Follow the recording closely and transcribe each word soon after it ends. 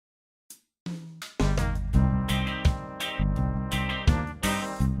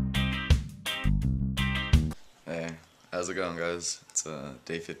how's it going, guys? It's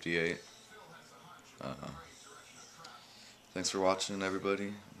day 58. Thanks for watching, everybody.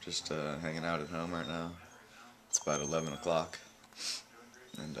 I'm just hanging out at home right now. It's about 11 o'clock.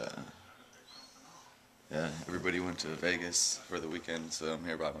 And yeah, everybody went to Vegas for the weekend, so I'm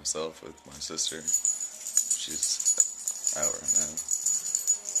here by myself with my sister. She's out right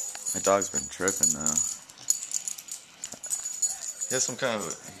now. My dog's been tripping though. He has some kind of,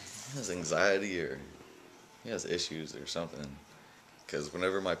 he has anxiety or he has issues or something. Because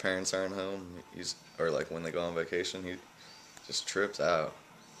whenever my parents aren't home, or like when they go on vacation, he just trips out.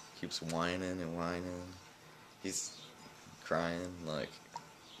 Keeps whining and whining. He's crying, like,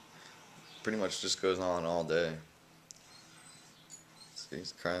 pretty much just goes on all day. See,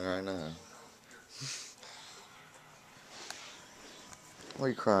 he's crying right now. Why are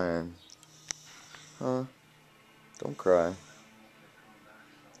you crying? Huh? Don't cry.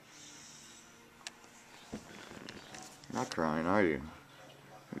 You're not crying, are you?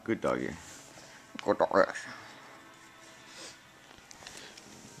 You're a good doggy. Good doggy.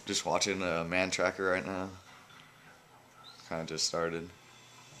 Just watching Man Tracker right now. Kind of just started.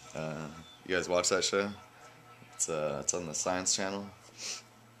 You guys watch that show? It's on the Science Channel.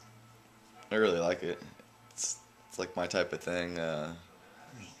 I really like it. It's like my type of thing.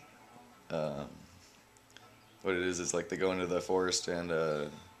 What it is like they go into the forest and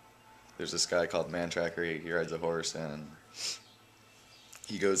there's this guy called Man Tracker. He rides a horse and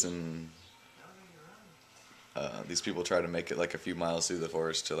he goes and these people try to make it like a few miles through the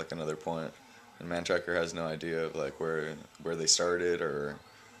forest to like another point, and Man Tracker has no idea of like where they started or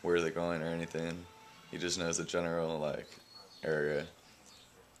where they're going or anything. He just knows the general like area,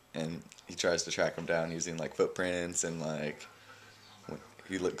 and he tries to track them down using like footprints, and like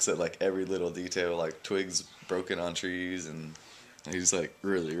he looks at like every little detail, like twigs broken on trees, and he's like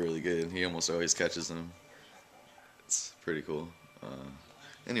really good. He almost always catches them. It's pretty cool.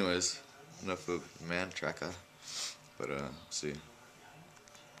 Anyways, enough of Man Tracker, but see.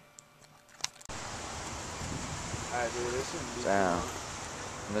 Alright, dude, this shouldn't be Damn,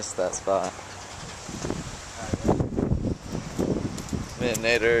 missed that spot. Me and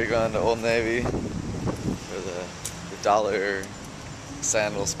Nader are going to Old Navy for the $1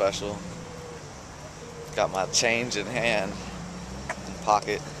 sandal special. Got my change in hand, in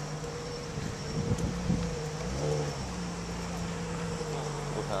pocket.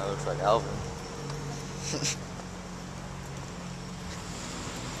 What kind of looks like Alvin.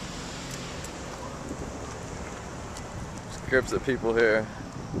 Groups of people here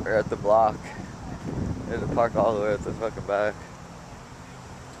are at the block. They had to park all the way at the fucking back.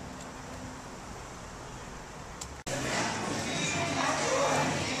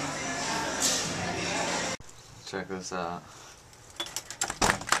 Check this out.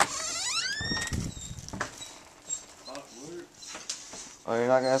 Oh, you're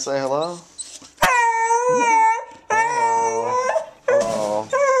not gonna say hello? Oh.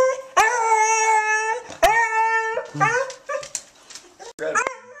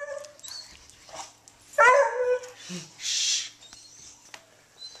 Shh.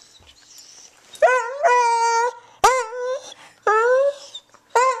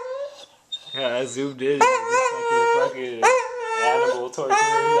 Yeah, I zoomed in. Fucking animal torture.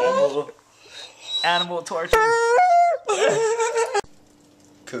 Animal torture.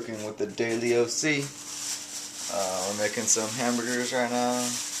 Cooking with the DailyOC. We're making some hamburgers right now.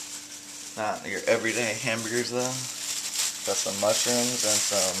 Not your everyday hamburgers though. Got some mushrooms and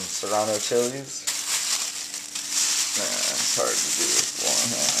some serrano chilies. It's hard to do with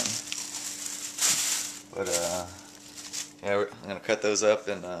one hand. But yeah, I'm gonna cut those up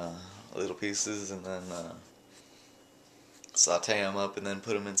in little pieces and then saute them up and then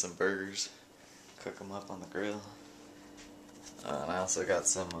put them in some burgers. Cook them up on the grill. And I also got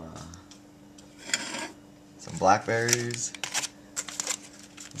some blackberries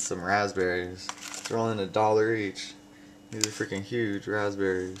and some raspberries. They're only $1 each. These are freaking huge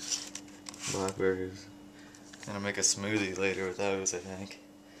raspberries, blackberries. Gonna make a smoothie later with those, I think.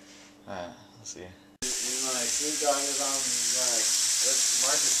 Alright, let's see. And like Snoop Dogg is on like what's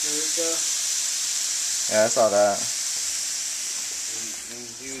Marcus Crusoe? Yeah, I saw that. And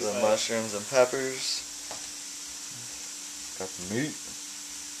The like, mushrooms and peppers. Got the meat.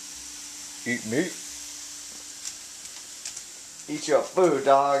 Eat meat. Eat your food,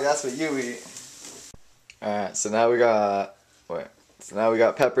 dog. That's what you eat. Alright, so now we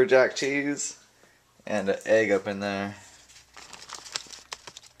got pepper jack cheese and an egg up in there.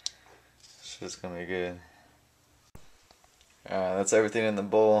 Shit's gonna be good. Alright, that's everything in the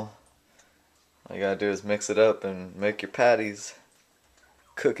bowl. All you gotta do is mix it up and make your patties.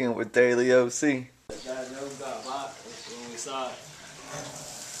 Cooking with DailyOC. that nose got hot. saw it.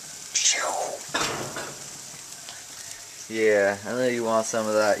 Yeah, I know you want some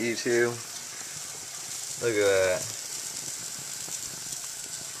of that, you too. Look at that.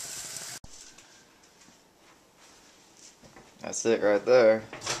 That's it right there.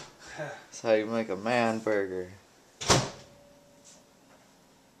 That's how you make a man burger.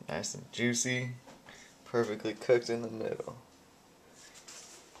 Nice and juicy, perfectly cooked in the middle.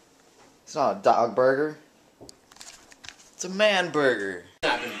 It's not a dog burger. It's a man burger.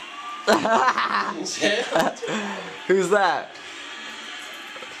 Who's that?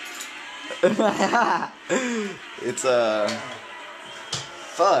 It's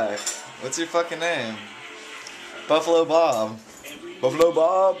fuck. What's your fucking name? Buffalo Bob. Buffalo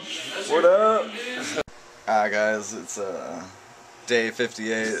Bob. What up? Alright guys, it's day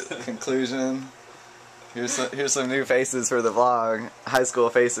 58 conclusion. Here's some new faces for the vlog. High school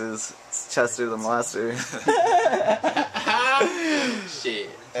faces. It's Chester the Molester. Shit.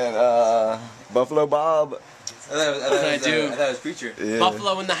 And Buffalo Bob. I thought it was Preacher. Yeah.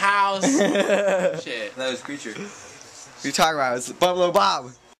 Buffalo in the house. Shit. That was Preacher. What are you talking about? It's Buffalo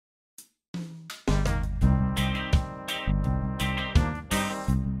Bob.